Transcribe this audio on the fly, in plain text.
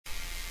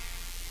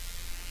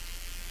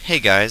Hey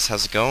guys,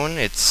 how's it going?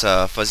 It's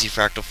Fuzzy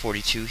Fractal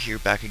 42 here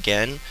back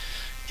again,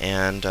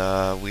 and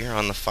we are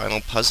on the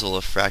final puzzle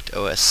of FRACT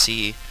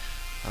OSC.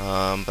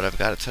 But I've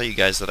got to tell you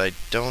guys that I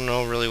don't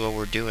know really what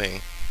we're doing.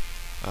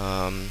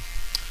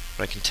 What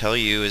I can tell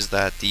you is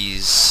that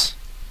these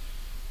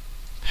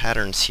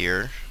patterns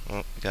here,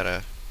 well, we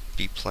gotta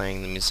be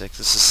playing the music.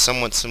 This is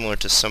somewhat similar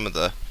to some of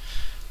the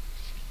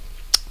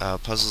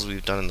puzzles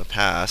we've done in the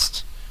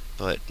past,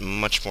 but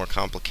much more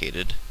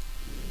complicated.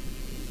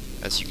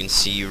 As you can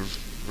see,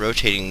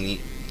 rotating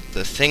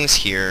the things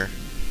here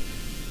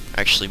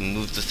actually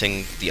move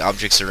the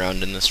objects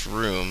around in this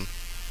room.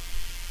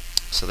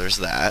 So there's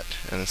that,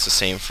 and it's the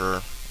same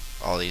for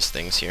all these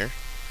things here.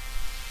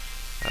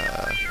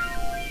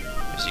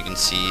 As you can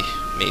see,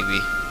 maybe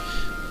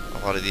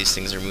a lot of these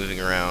things are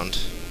moving around,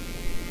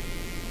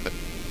 but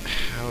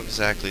how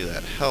exactly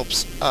that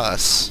helps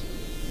us,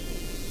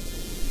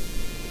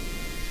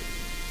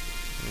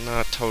 I'm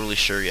not totally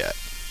sure yet.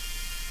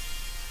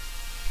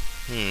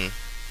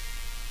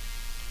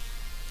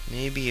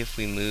 Maybe if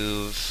we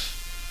move...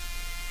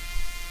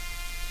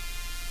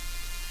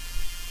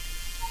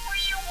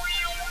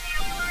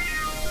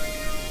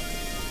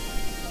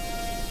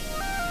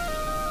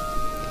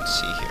 Let's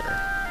see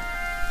here.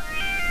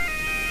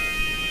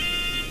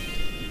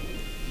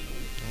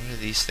 Why do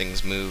these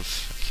things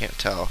move? I can't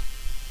tell.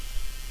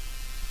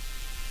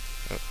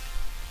 Oh,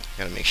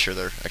 gotta make sure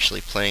they're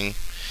actually playing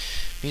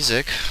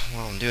music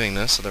while I'm doing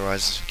this,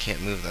 otherwise I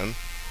can't move them.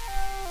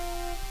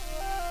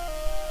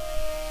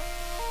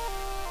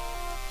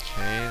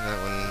 Okay, that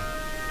one...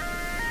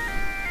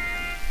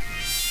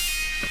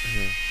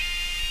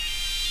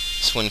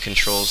 This one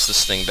controls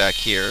this thing back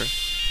here,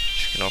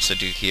 which we can also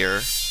do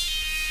here.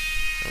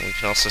 And we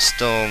can also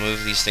still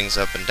move these things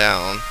up and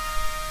down.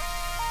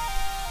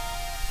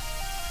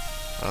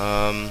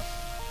 I'm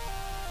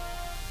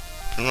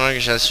not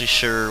actually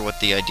sure what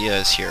the idea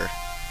is here.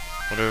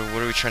 What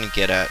are we trying to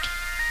get at?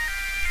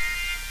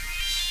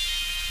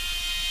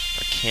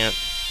 I can't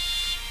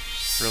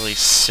really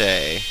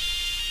say.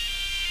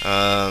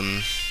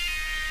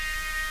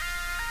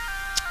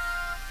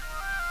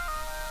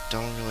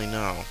 Don't really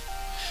know.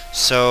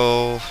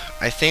 So,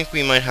 I think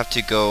we might have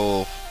to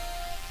go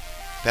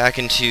back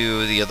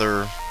into the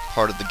other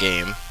part of the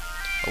game,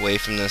 away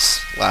from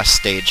this last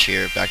stage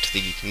here, back to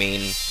the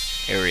main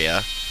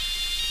area,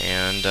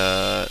 and,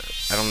 I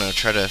don't know,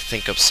 try to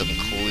think of some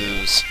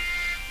clues.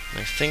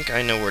 And I think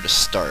I know where to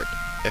start.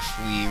 If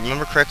we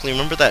remember correctly,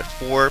 remember that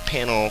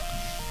 4-panel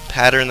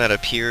pattern that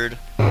appeared?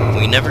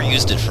 We never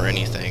used it for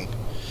anything.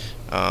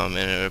 And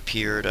it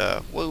appeared,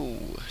 whoa,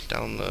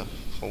 down the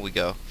hole we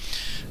go.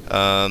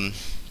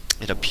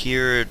 It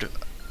appeared,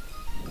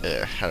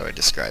 how do I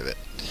describe it?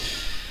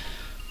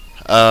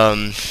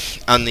 On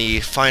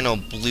the final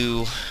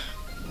blue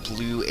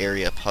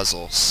area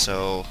puzzle.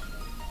 So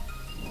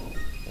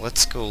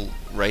let's go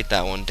write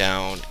that one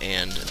down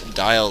and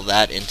dial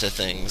that into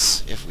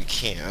things if we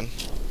can.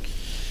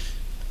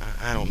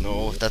 I don't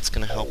know if that's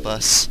gonna help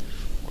us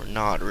or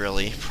not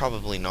really.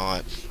 Probably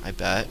not, I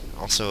bet.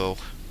 Also,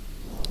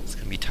 it's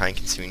gonna be time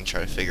consuming to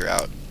try to figure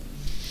out.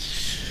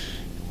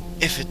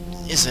 If it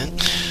isn't,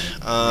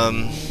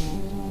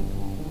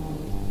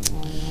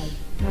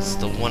 it's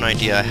the one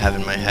idea I have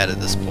in my head at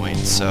this point,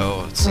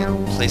 so it's a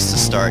place to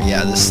start.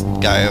 Yeah, this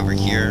guy over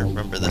here,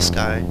 remember this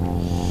guy?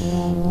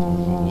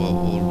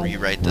 We'll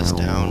rewrite this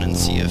down and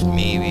see if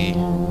maybe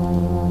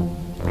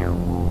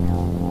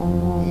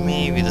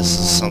this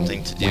is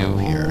something to do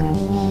here.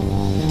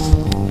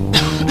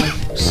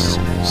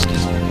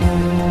 Excuse me.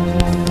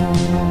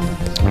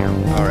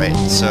 Alright,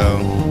 so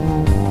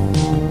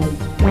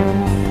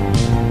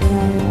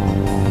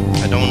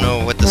I don't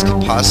know what this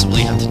could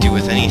possibly have to do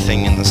with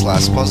anything in this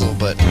last puzzle,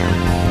 but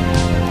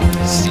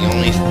it's the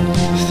only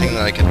thing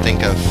that I could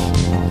think of.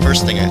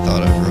 First thing I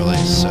thought of, really,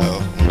 so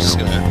I'm just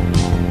gonna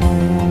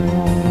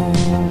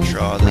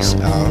draw this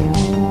out.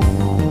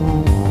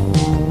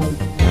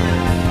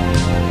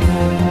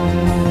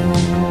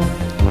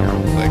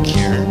 Real quick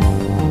here.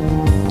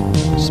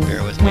 Just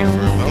bear with me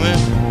for a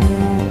moment.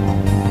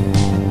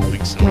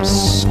 Make some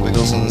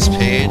squiggles on this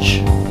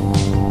page.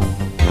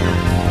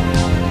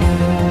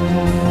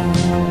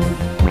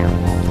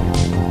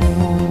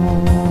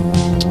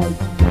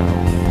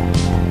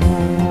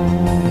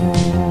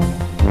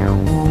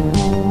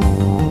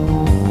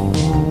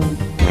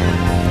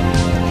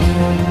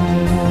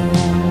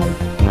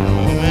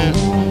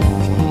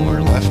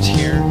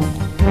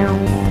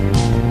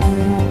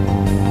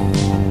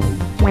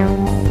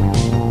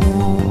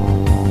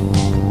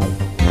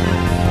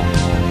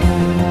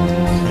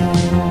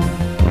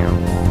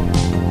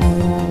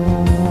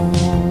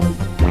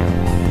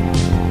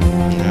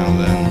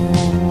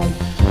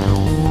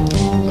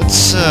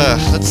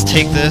 Let's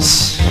take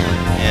this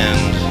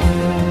and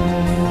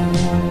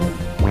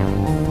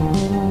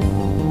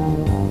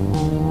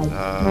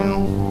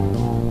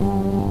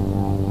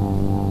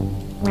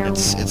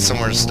it's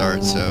somewhere to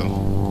start, so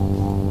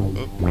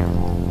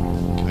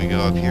can we go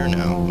up here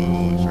now?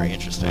 Ooh, very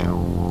interesting.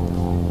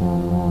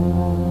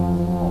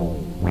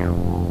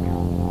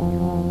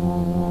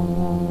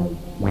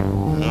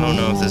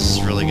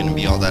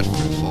 that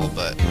fruitful,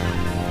 but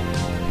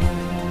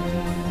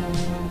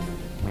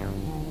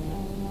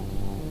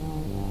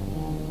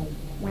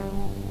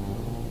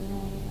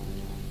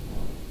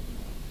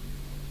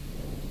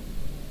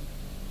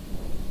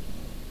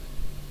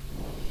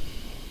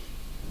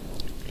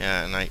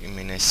yeah, and I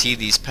mean, I see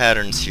these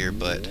patterns here,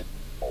 but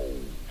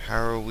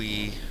how are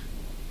we...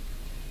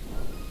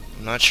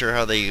 I'm not sure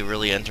how they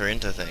really enter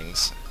into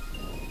things.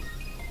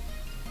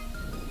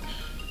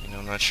 You know,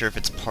 I'm not sure if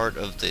it's part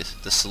of the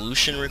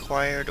solution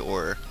required,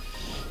 or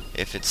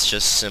if it's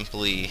just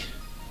simply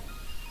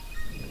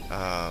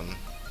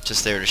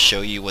just there to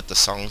show you what the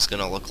song's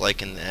gonna look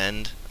like in the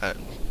end.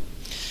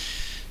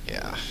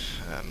 Yeah,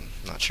 I'm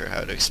not sure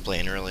how to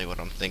explain really what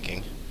I'm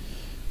thinking.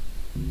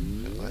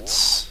 But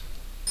let's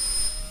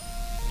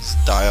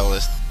dial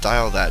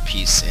that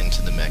piece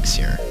into the mix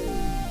here.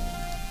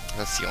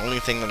 That's the only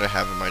thing that I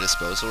have at my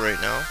disposal right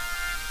now.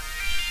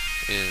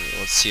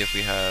 Let's see if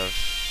we have...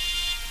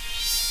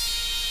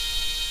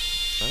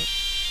 Oh,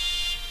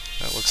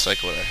 that looks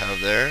like what I have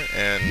there,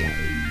 and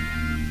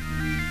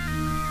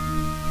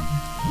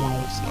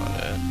that's not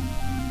it.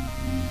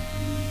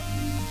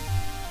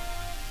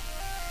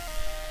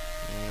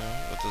 No,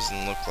 it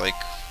doesn't look like...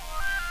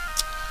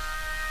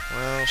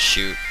 Well,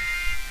 shoot.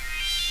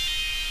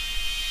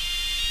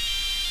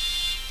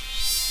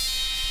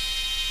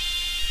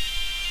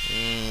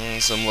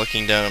 So I'm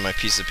looking down at my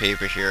piece of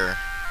paper here.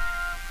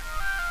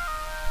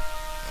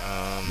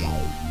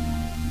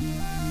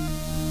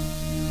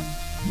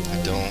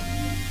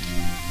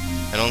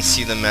 I don't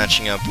see them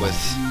matching up with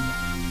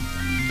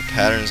the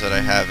patterns that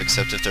I have,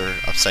 except if they're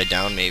upside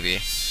down, maybe.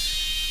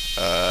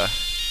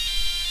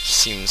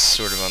 Seems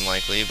sort of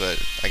unlikely, but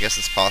I guess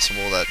it's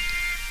possible that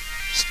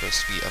it's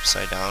supposed to be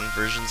upside down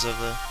versions of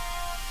the...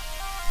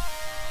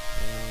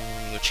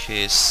 In which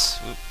case...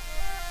 Whoop.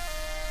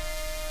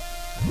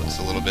 Looks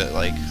a little bit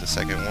like the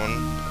second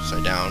one,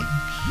 upside down.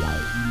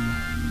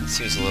 It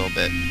seems a little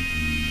bit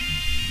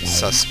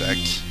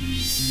suspect.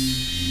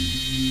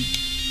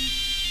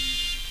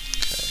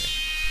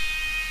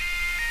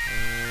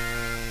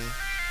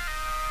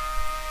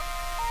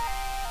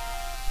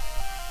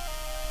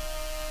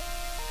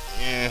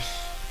 Okay.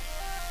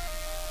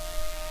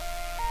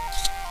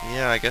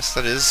 Yeah, I guess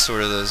that is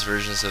sort of those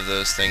versions of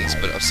those things,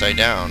 but upside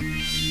down.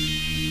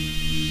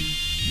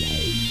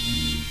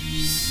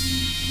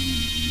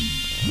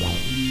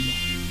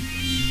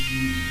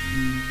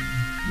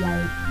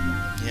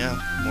 Yeah,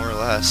 more or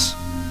less.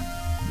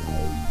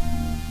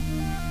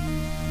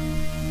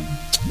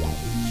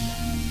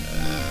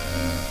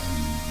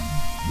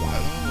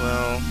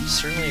 Well,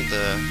 certainly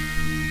the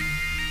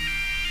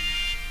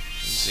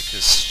music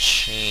has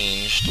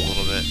changed a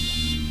little bit.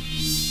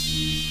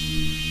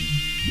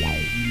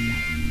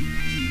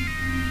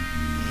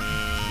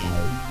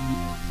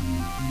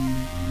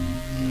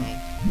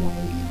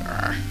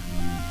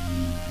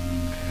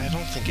 I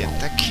don't think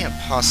that can't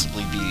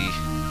possibly be...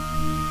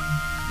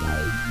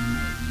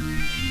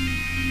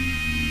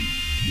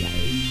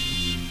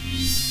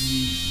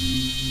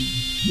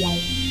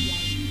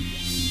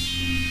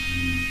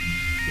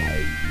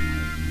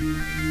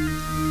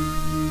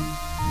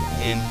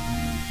 And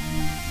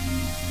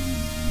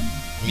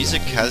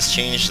music has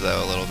changed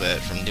though a little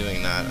bit from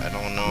doing that. I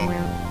don't know.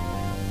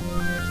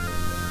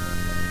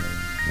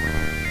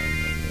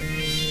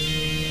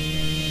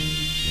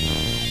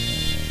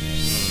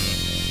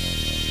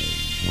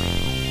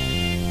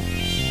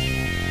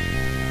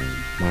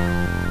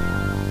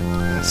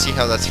 Let's see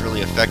how that's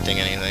really affecting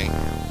anything.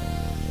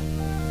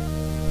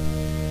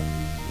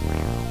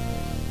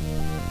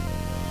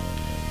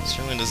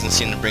 Certainly doesn't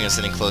seem to bring us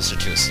any closer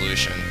to a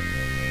solution.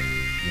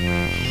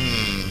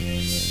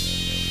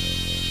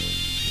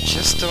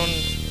 Just don't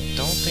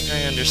think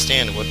I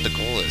understand what the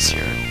goal is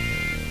here.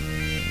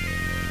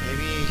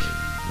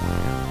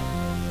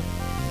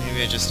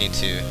 Maybe I just need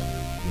to...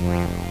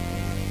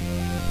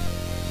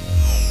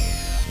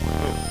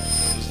 Oh,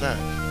 what was that?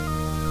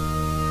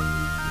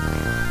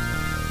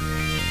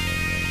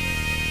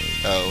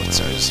 Oh, it's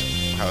always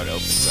how it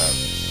opens up.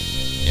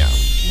 Yeah,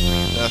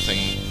 nothing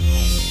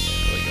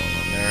really going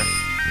on there.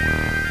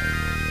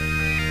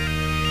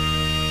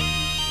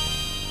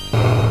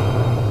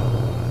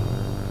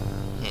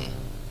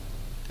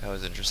 That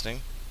was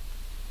interesting.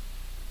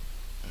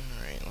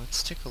 Alright,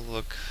 let's take a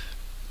look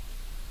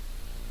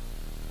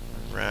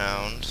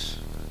around.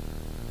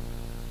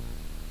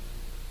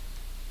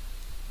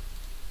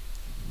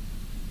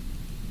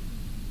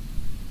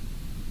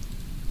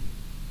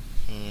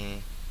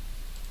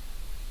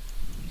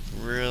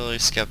 Really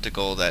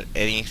skeptical that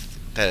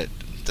that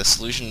the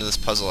solution to this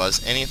puzzle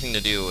has anything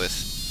to do with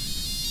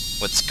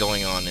what's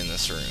going on in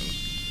this room.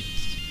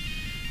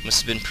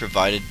 Must have been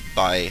provided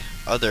by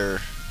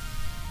other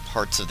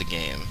parts of the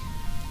game,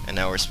 and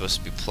now we're supposed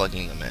to be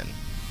plugging them in.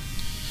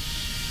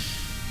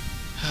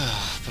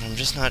 But I'm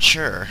just not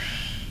sure.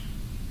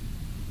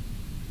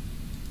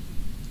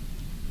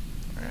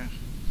 I'm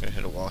gonna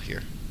hit a wall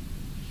here.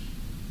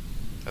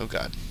 Oh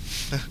god.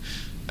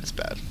 That's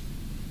bad.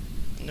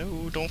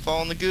 No, don't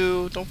fall in the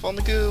goo. Don't fall in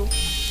the goo.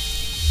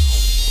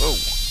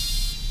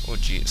 Whoa. Oh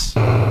jeez.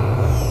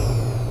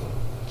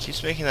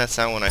 Keeps making that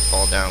sound when I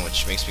fall down,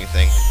 which makes me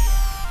think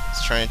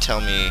it's trying to tell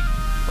me,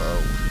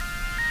 whoa.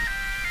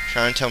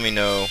 Trying to tell me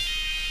no,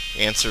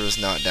 the answer is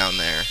not down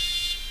there.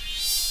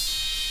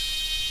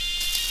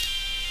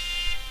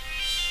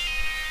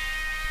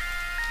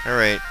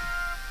 Alright.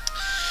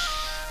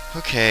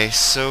 Okay,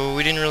 so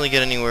we didn't really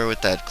get anywhere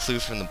with that clue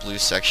from the blue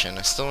section.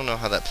 I still don't know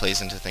how that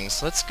plays into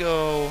things. Let's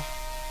go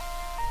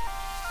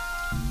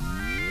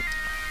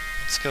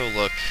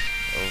look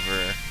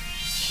over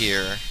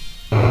here.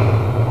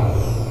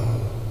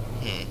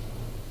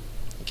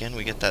 Again,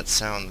 we get that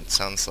sound that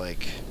sounds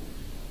like,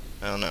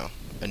 I don't know,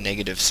 a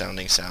negative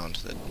sounding sound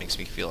that makes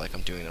me feel like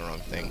I'm doing the wrong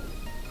thing.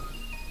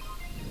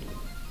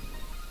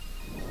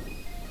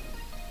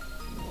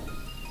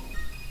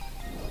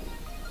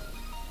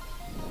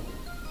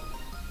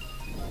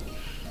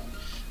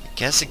 I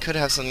guess it could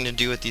have something to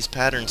do with these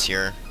patterns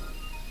here.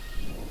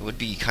 It would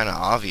be kind of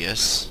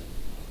obvious.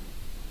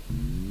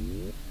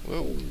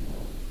 Whoa.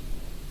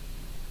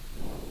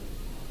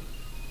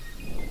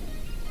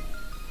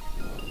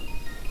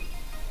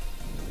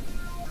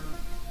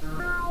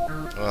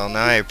 Well,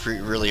 now I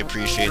really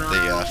appreciate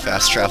the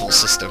fast travel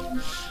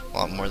system a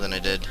lot more than I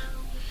did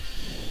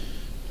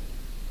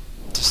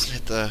just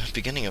at the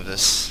beginning of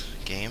this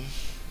game.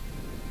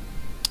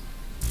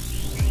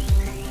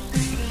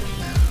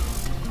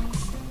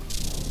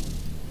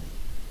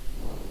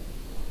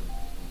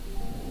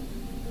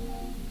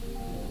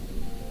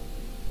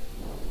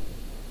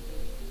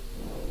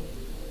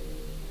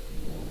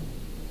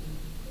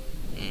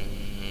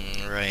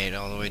 Right,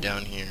 all the way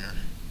down here.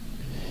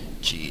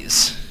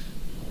 Jeez.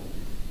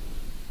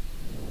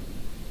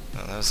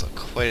 Oh, that was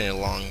quite a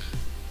long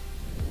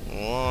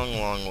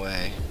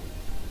way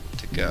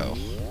to go.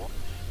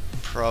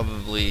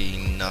 Probably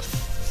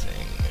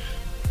nothing.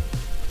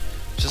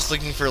 Just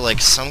looking for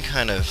like some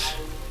kind of,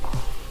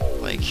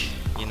 like,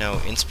 you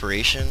know,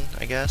 inspiration,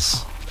 I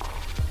guess,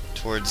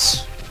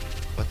 towards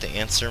what the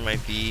answer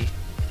might be,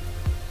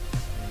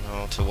 you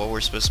know, to what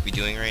we're supposed to be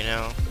doing right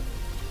now.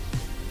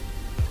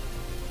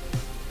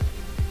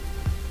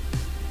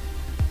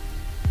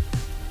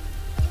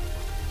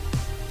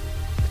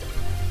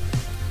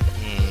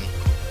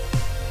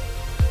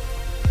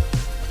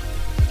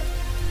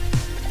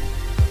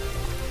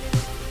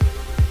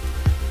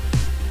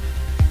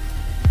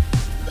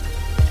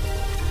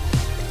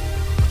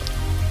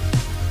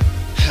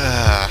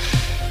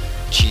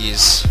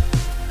 Jeez.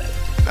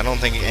 I don't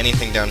think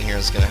anything down here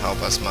is going to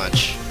help us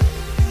much.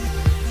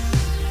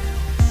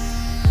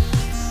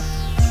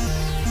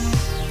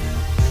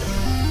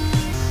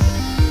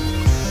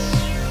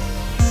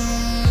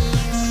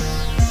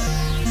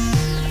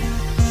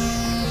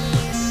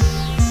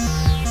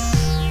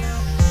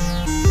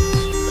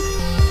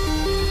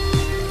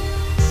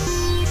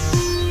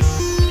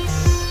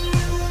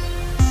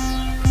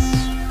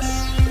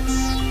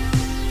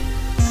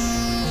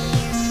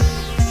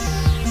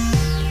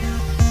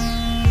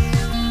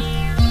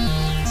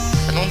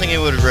 It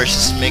would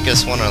just make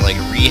us want to like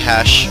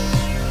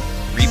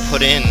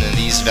re-put in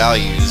these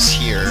values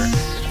here,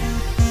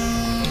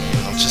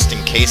 you know, just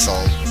in case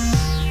I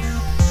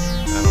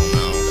don't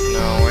know.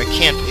 No, it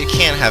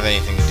can't have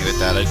anything to do with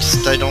that.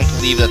 I don't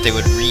believe that they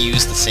would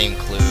reuse the same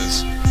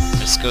clues. It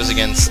just goes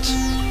against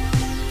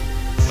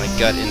my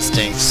gut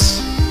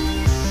instincts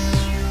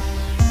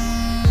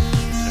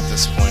at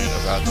this point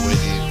about the way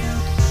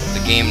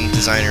the game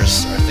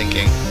designers are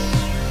thinking.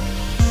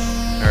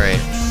 Alright.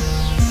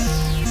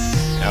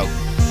 Oh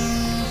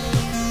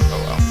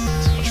well,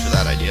 so much for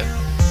that idea.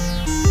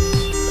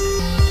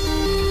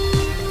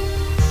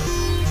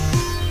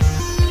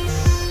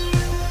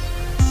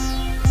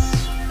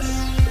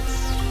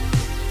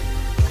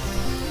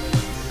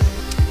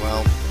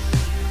 Well,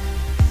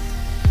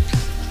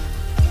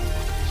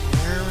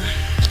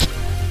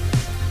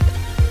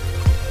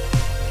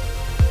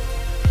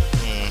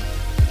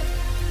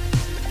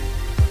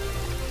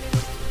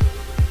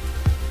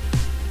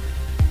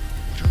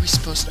 what are we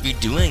supposed to be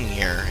doing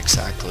here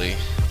exactly?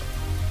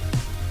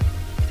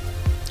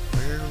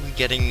 Where are we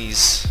getting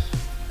these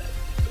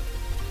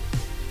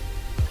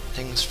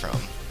things from?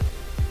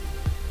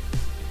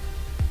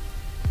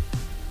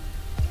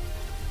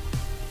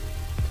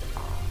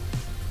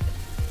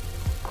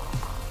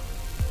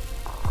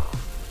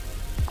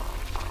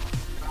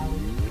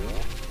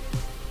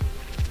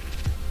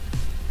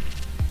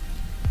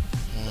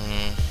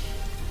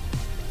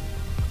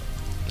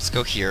 Let's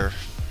go here.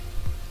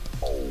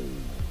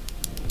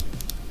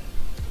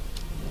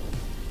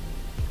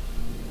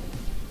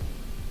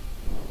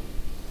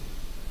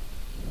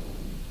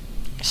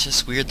 It's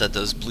just weird that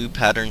those blue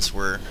patterns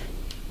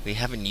we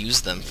haven't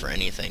used them for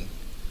anything.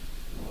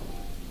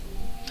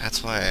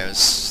 That's why I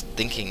was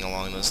thinking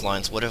along those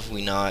lines, what have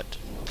we not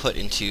put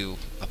into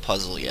a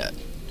puzzle yet?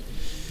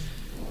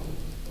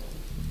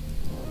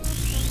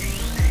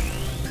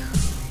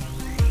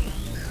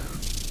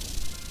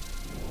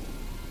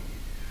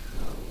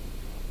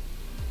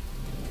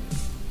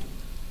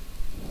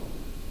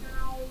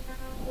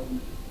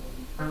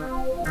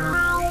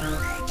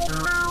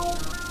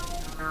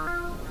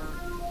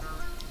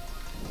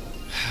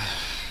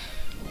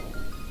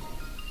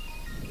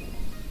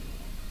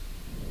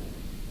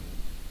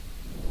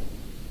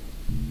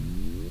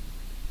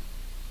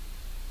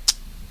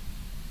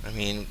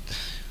 mean,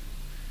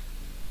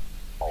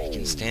 we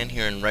can stand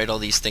here and write all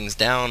these things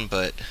down,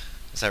 but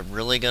is that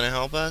really going to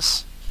help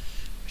us?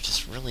 I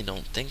just really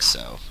don't think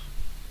so.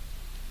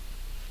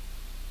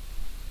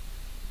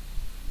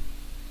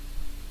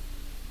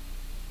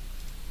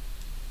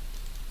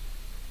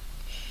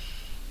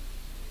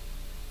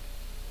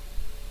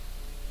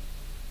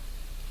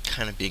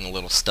 Kind of being a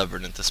little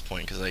stubborn at this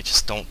point because I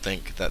just don't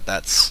think that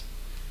that's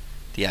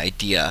the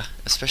idea,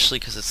 especially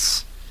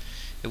because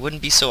it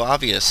wouldn't be so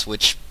obvious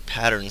which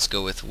patterns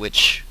go with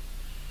which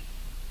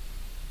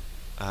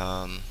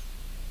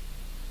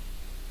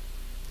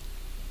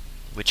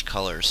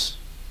colors.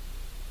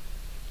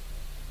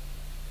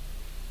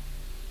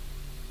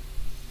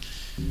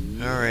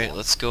 Alright,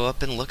 let's go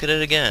up and look at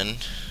it again.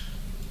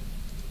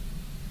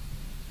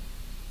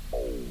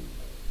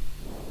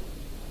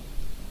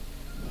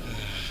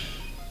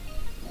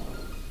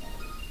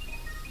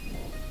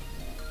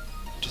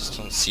 Just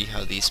don't see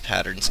how these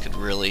patterns could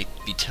really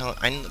be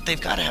telling. They've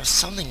got to have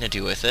something to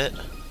do with it.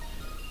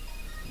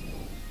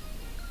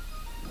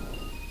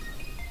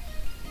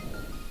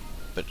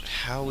 But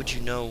how would you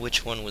know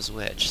which one was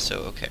which? So,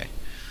 okay.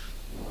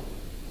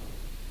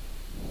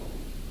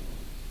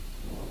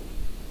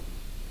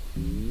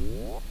 Maybe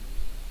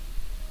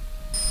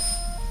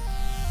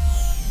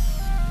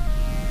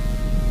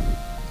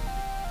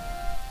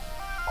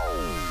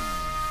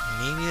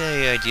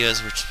the idea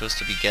is we're supposed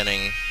to be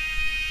getting...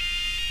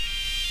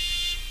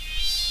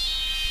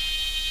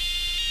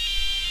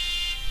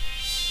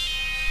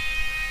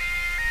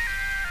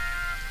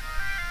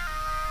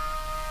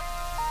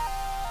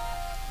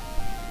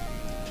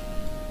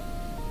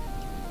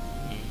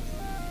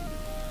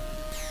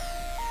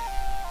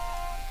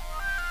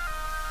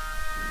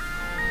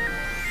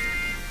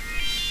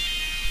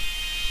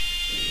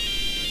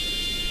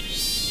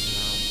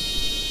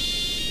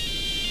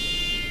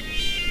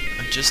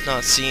 just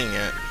not seeing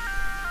it.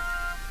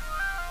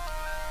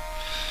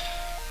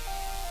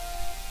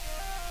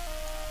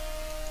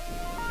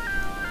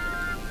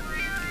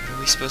 What are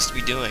we supposed to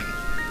be doing?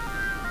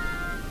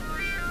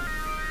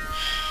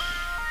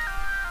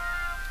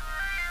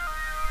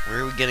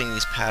 Where are we getting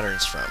these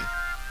patterns from?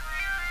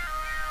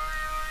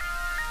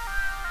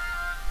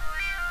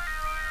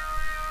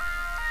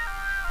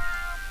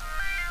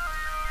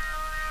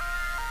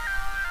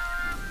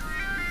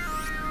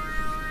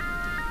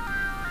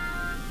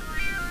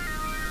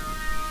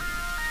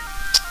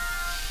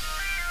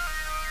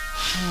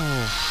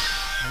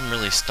 I'm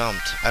really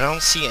stumped. I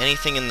don't see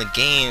anything in the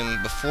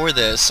game before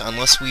this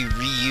unless we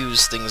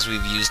reuse things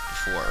we've used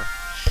before,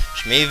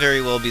 which may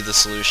very well be the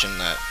solution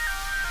that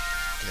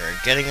they're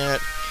getting at.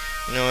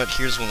 You know what,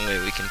 here's one way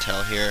we can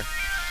tell here.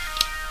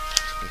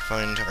 We can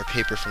find our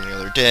paper from the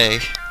other day,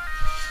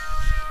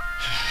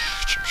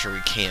 which I'm sure we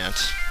can't.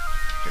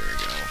 Here we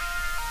go.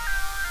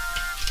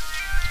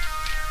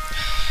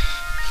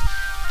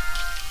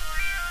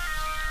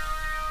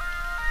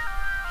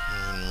 I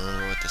don't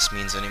remember what this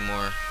means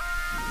anymore.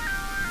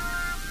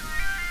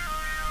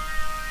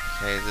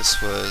 Okay,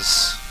 this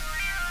was...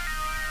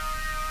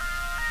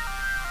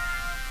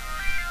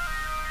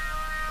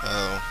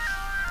 Oh.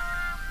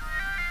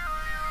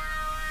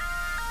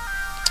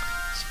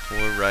 It's 4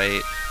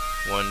 right,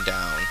 1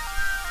 down.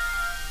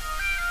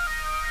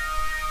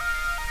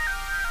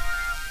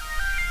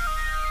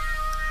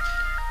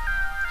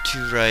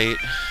 Two right...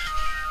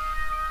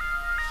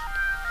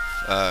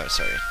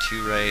 sorry,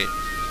 2 right,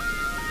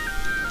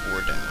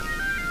 4 down.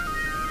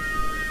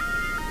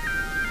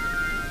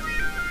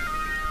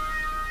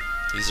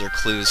 These are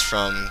clues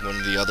from one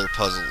of the other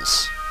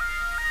puzzles.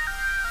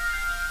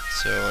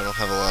 So I don't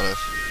have a lot of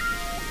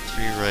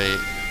 3 right,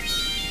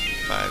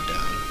 5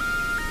 down.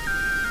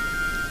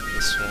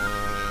 This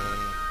one...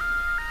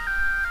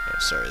 Oh,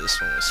 sorry, this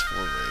one was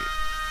 4 right,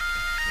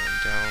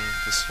 1 down.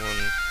 This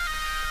one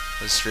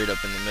was straight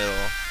up in the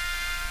middle.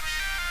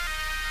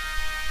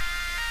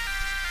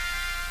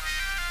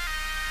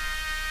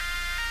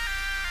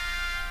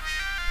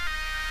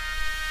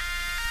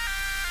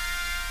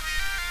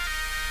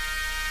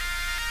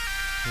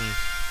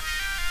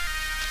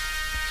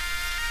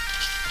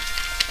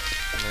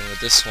 And then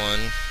with this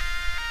one,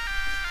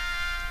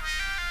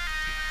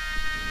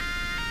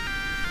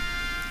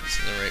 it's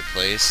in the right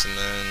place, and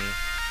then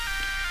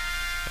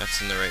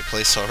that's in the right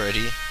place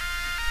already.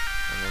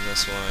 And then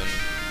this one,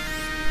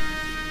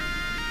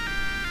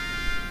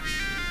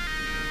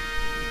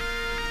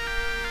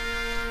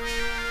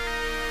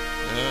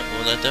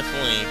 well, that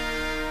definitely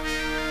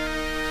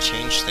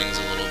changed things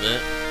a little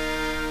bit.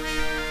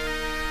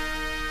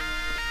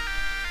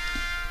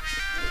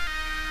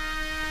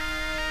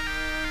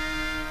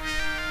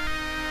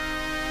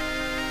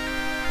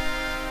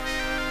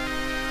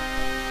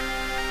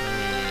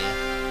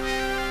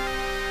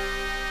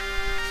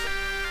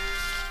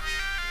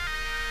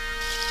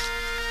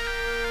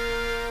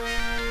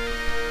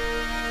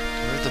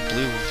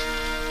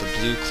 The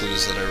blue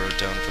clues that I wrote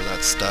down for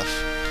that stuff.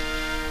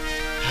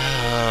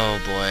 Oh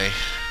boy.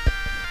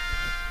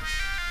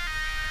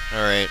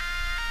 Alright.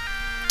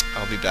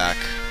 I'll be back.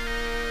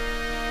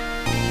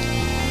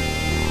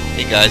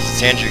 Hey guys,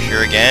 it's Andrew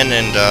here again,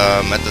 and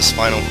I'm at this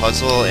final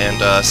puzzle,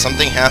 and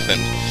something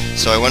happened.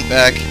 So I went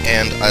back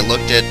and I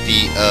looked at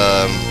the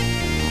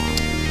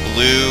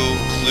blue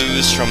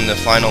clues from the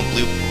final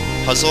blue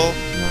puzzle,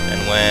 and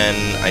when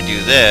I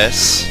do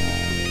this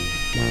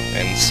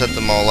and set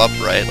them all up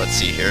right, let's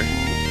see here,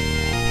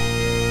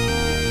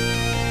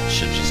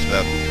 should just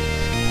about,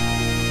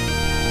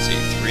 let's see,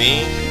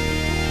 3,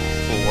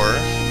 4,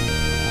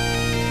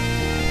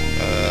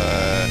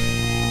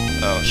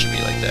 oh, it should be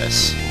like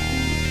this.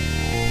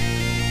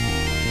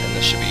 And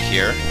this should be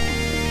here.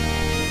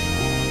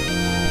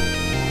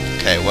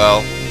 Okay,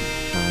 well,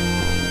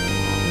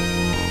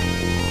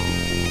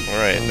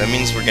 alright, that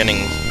means we're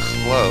getting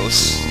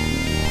close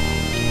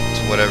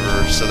to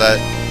whatever, so that,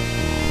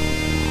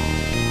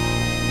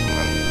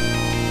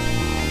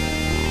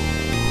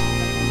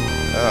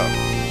 oh.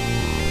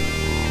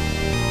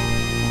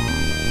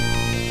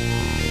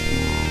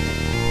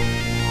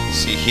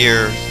 See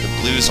here, the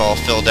blue's all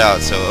filled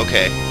out, so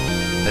okay,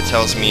 that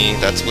tells me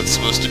that's what's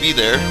supposed to be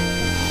there.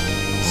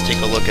 Let's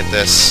take a look at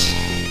this,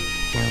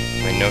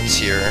 my notes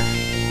here.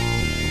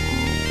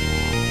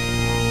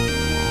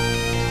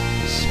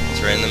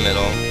 It's right in the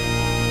middle.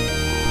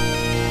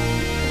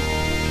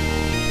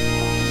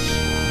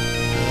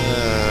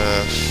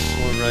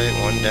 4 right,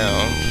 1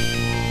 down.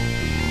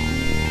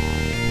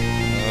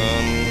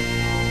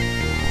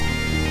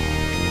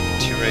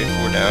 2 right,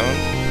 4 down.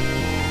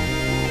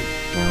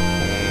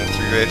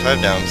 3 right,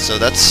 5 down. So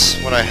that's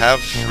what I have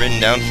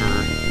written down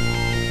for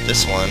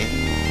this one.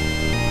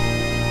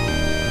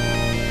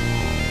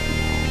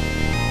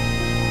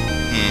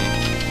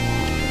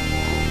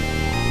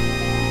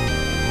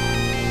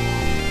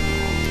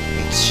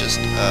 It's just,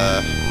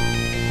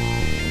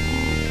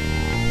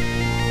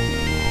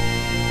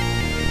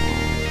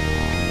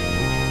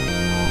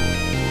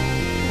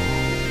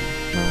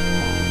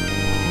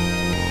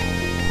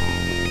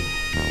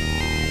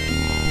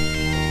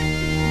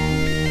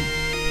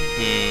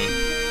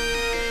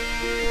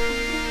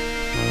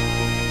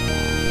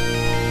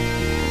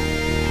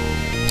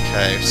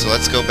 Okay, so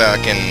let's go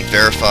back and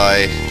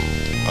verify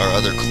our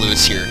other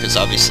clues here, because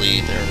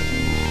obviously they're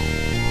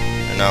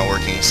not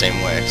working the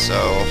same way.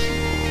 So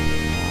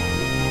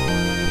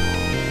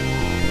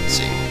let's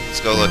see. Let's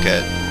go look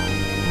at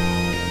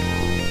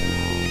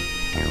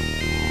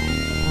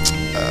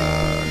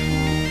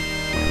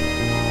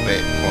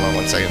wait, hold on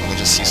one second. Let me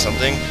just see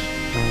something.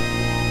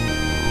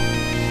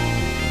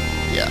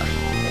 Yeah.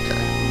 Okay.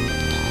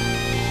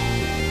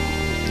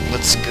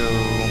 Let's go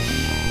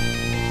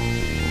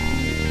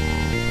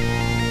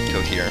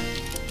here.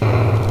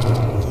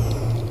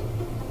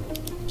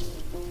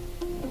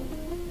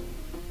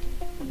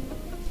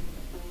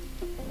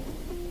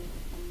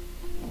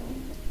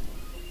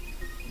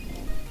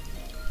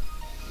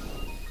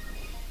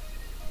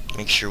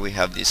 Make sure we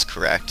have these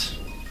correct,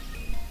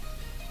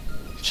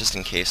 just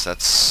in case I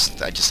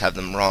just have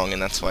them wrong,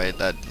 and that's why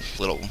that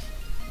little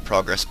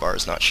progress bar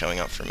is not showing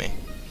up for me.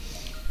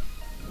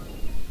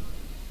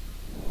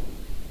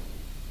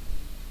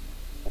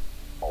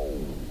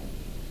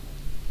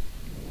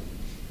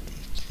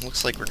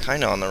 Looks like we're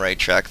kind of on the right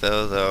track,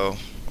 though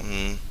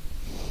I'm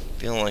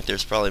feeling like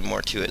there's probably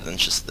more to it than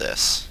just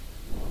this.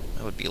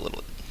 That would be a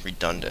little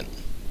redundant.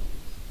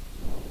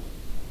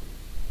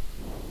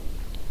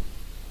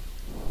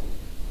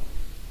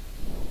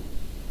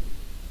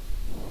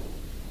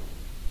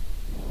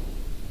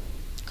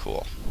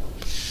 Cool.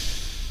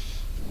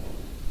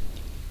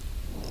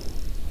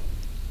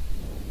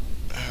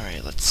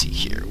 Alright, let's see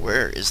here.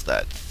 Where is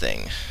that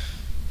thing?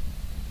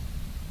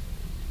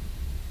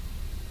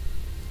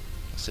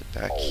 Is it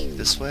back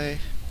this way?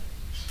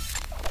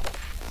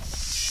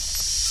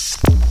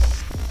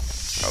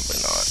 Probably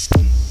not.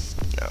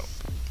 No.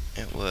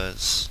 It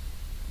was...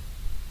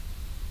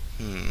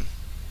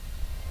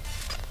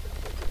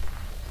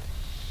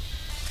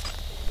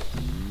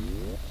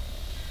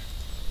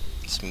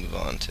 Let's move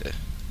on to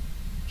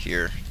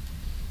here.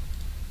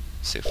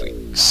 See if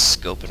we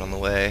scope it on the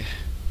way.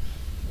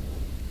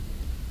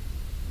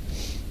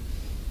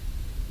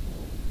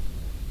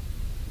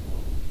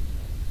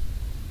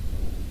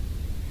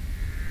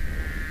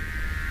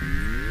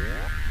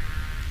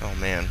 Oh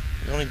man,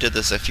 we only did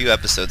this a few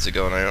episodes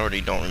ago and I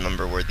already don't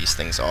remember where these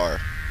things are.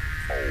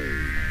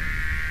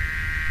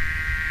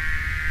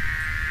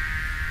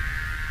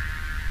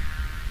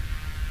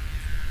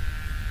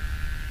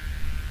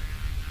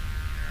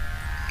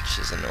 Which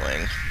is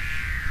annoying.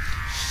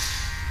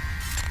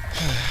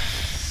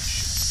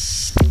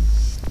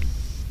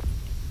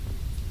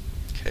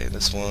 Okay,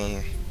 this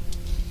one.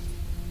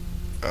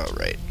 Oh,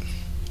 right.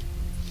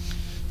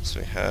 So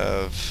we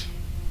have...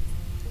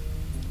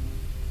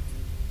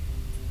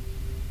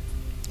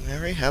 I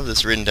already have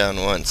this written down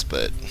once,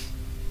 but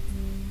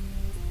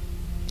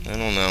I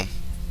don't know.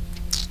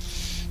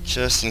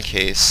 Just in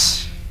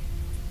case.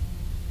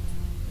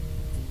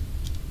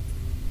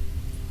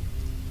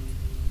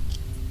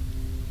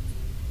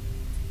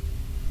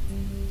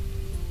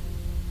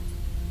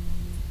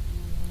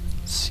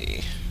 Let's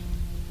see.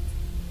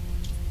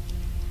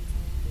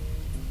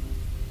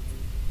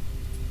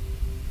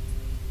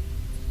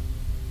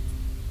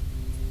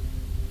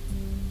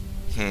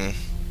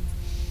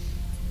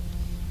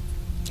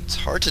 It's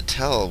hard to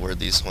tell where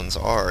these ones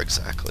are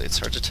exactly. It's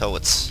hard to tell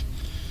what's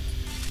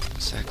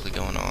exactly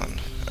going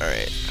on.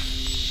 Alright.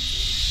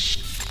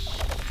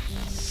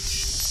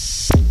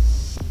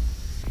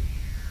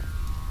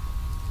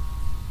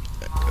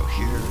 Go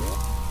here.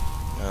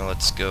 Now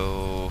let's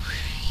go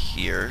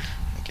here,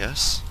 I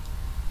guess.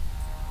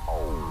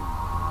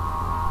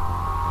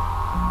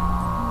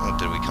 Oh,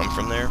 did we come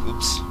from there?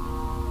 Oops.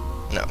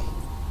 No.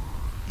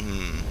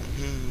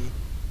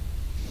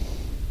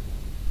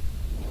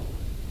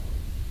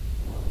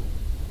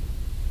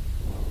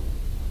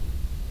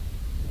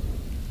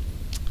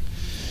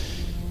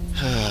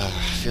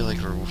 I feel like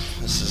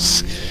this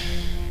is...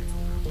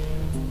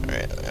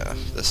 Alright, yeah,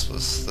 this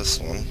was this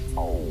one.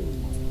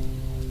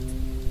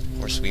 Of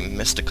course, we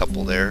missed a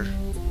couple there.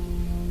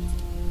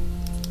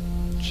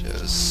 Which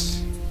is...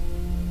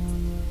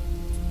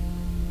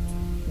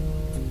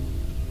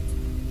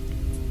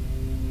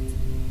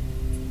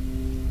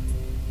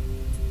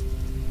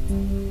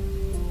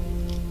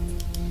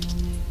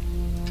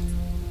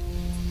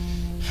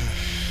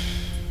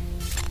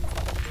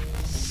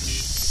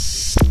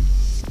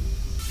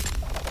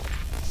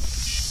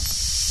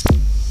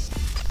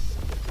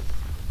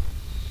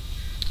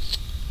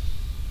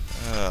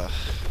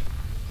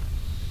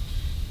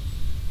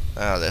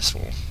 this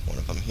one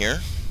of them here.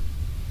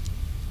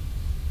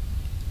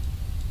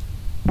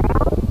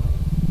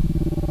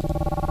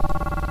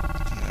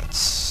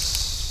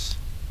 That's...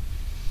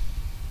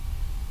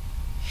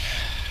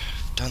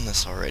 I've done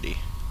this already.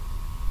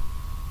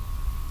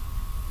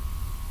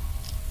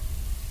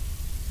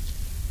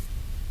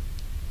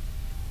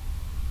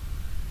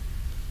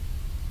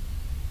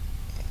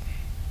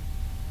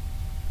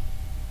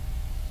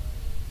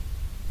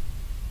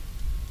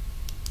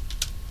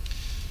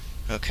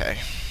 Okay.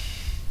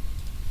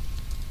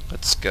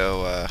 Let's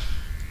go,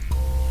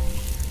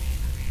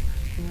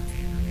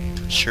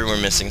 sure we're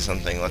missing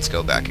something. Let's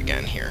go back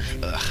again here.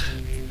 Ugh.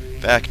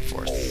 Back and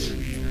forth.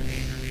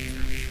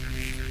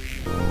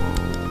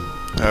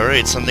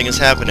 Alright, something is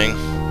happening.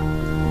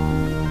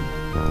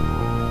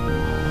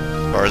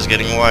 The bar is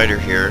getting wider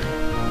here.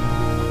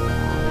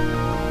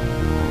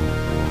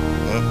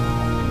 Oh.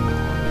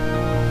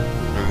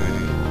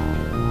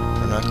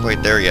 We're not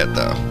quite there yet,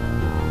 though.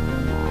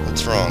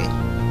 What's wrong?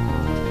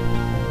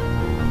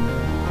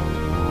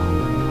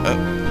 Oh.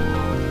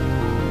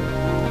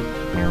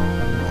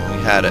 We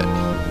had it.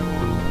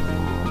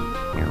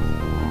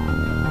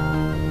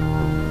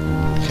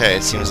 Okay,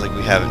 it seems like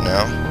we have it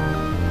now.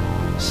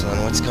 So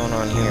then what's going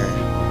on here?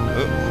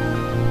 Oh.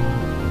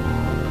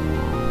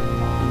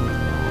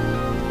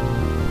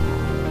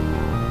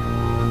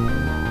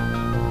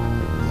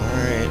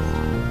 Alright.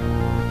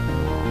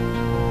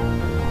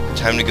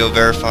 Time to go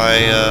verify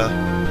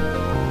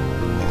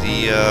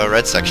the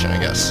red section, I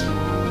guess.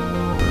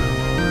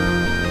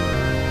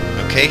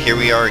 Okay, here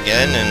we are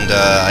again, and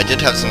I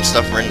did have some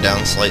stuff written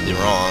down slightly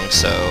wrong,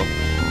 so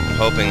I'm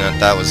hoping that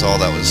that was all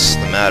that was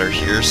the matter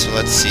here. So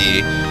let's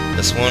see.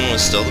 This one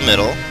was still the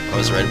middle. I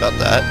was right about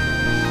that.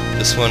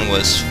 This one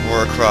was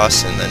 4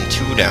 across and then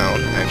 2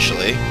 down,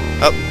 actually.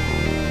 Oh,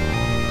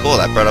 cool,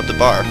 that brought up the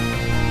bar.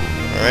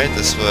 Alright,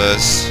 this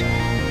was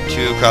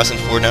 2 across and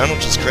 4 down,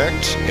 which is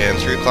correct, and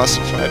 3 across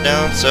and 5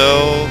 down,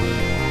 so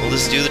we'll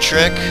just do the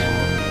trick.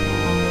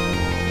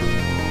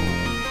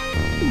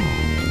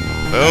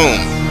 Boom.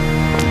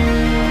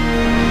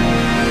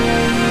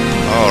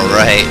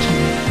 Alright.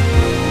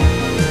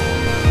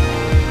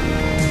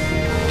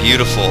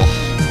 Beautiful.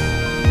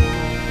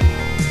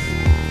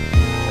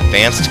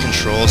 Advanced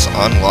controls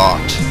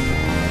unlocked.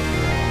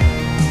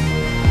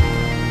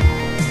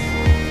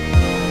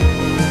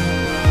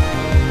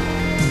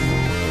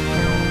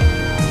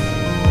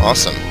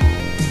 Awesome.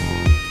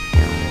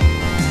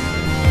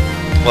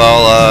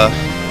 Well,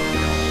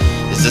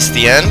 is this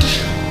the end?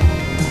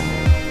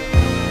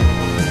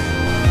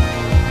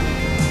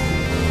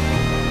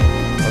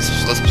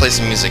 Let's play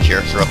some music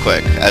here real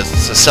quick as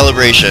it's a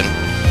celebration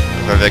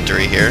of our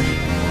victory here.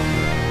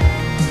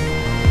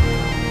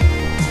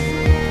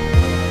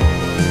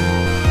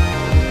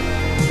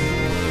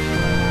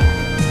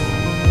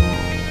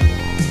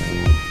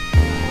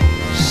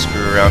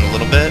 Screw around a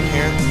little bit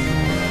here.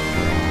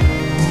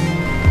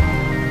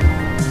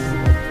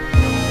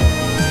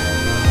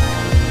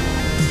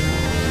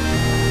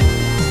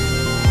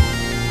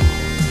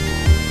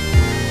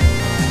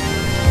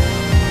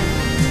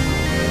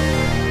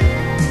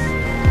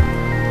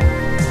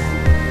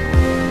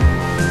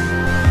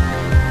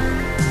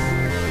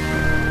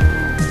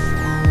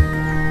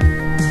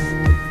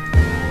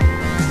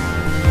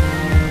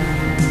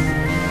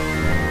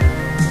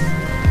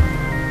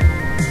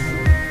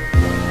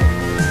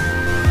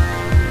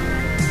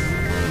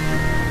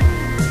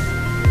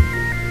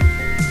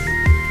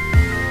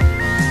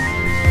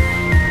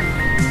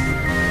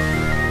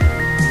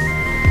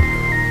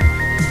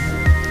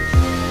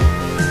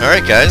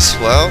 Alright guys,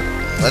 well,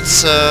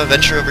 let's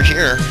venture over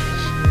here.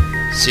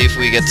 See if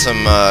we get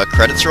some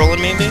credits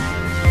rolling maybe?